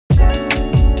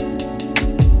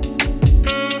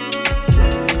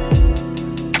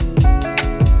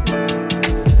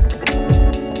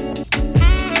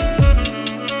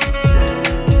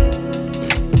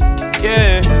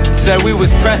we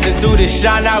was pressing through the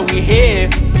shine, now we here.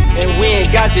 And we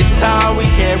ain't got the time, we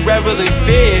can't revel in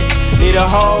fear. Need to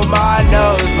hold my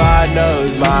nose, my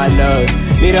nose, my nose.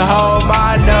 Need to hold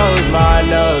my nose, my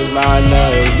nose, my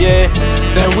nose, yeah.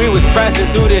 Said we was pressing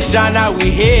through the shine, now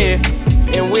we here.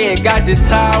 And we ain't got the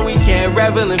time, we can't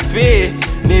revel in fear.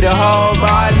 Need to hold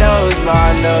my nose,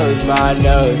 my nose, my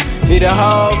nose. Need to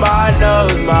hold my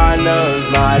nose, my nose,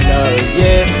 my nose,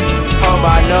 yeah. Hold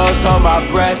my nose, hold my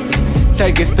breath.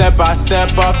 Take it step by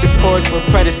step off the porch. When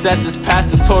predecessors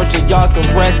pass the torch and y'all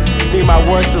can rest. Need my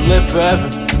words to live forever.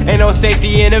 Ain't no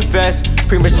safety in invest.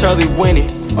 Prematurely winning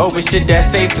over shit that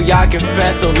safely I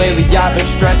confess. So lately I've been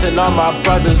stressing on my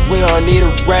brothers, we don't need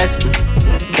a rest.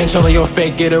 Controlling your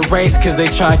fate get erased, cause they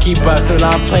tryna keep us in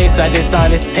our place. I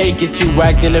dishonest take it, you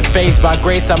whacked in the face. By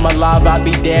grace I'm alive, I'll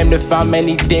be damned if I'm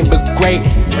anything but great.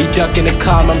 Be ducking the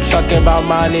calm, I'm trucking about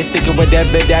mine and sticking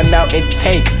whatever that mountain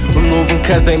take. We're moving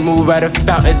cause they move at a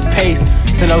fountain's pace.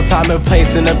 So no time and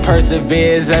place in the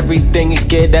perseveres. Everything it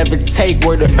could ever take.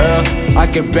 Word of Earl, I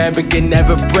can bend but can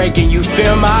never break. And you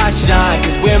feel my shine,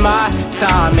 cause with my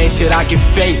time ain't shit I can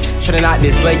fake. Tryna not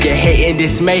this lake, get hate and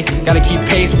dismay. Gotta keep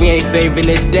pace, we ain't saving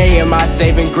the day. Am I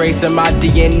saving grace in my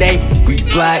DNA? We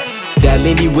black, that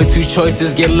leave me with two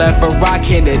choices. Get left or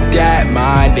rockin' to that.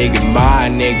 My nigga, my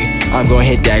nigga. I'm gon'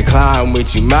 hit that climb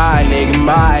with you, my nigga,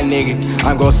 my nigga.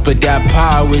 I'm gon' split that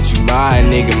pie with you, my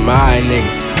nigga, my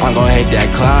nigga. I'm gon' hit that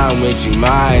climb with you,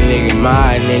 my nigga,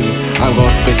 my nigga. I'm gon'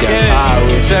 split that pie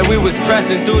with you. Said we was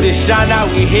pressing through the shine, now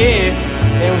we here.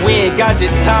 And we ain't got the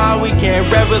time, we can't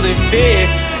revel in fear.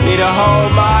 Need to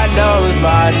hold my nose,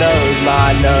 my nose,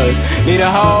 my nose. Need to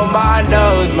hold my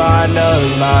nose, my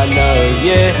nose, my nose,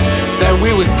 yeah. Said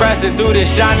we was pressing through the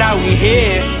shine, now we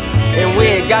here. And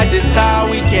we ain't got the time,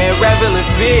 we can't revel in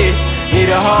fear. Need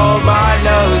to hold my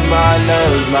nose, my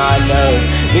nose, my nose.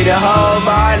 Need to hold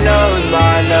my nose,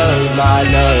 my nose, my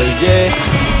nose,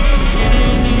 yeah.